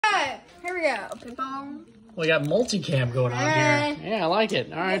Here we go. Ping pong. We got multicam going on here. Yeah, I like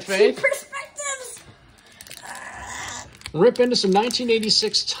it. All right, Two Faith. perspectives. Rip into some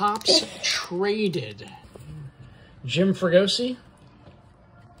 1986 Topps traded. Jim Fregosi.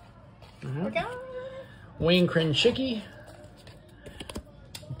 Wayne Krenchicki.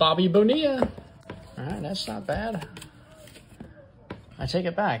 Bobby Bonilla. All right, that's not bad. I take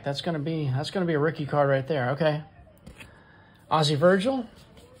it back. That's gonna be a rookie card right there. Okay. Ozzie Virgil.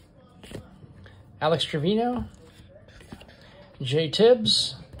 Alex Trevino. Jay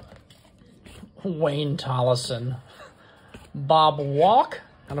Tibbs. Wayne Tollison. Bob Walk.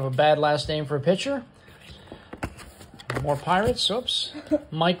 Kind of a bad last name for a pitcher. More Pirates. Oops.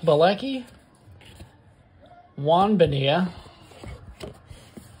 Mike Bilecki. Juan Bonilla.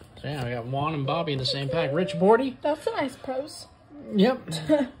 So yeah, we got Juan and Bobby in the same pack. Rich Bordy. That's a nice pose. Yep.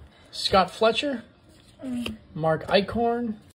 Scott Fletcher. Mark Eichhorn.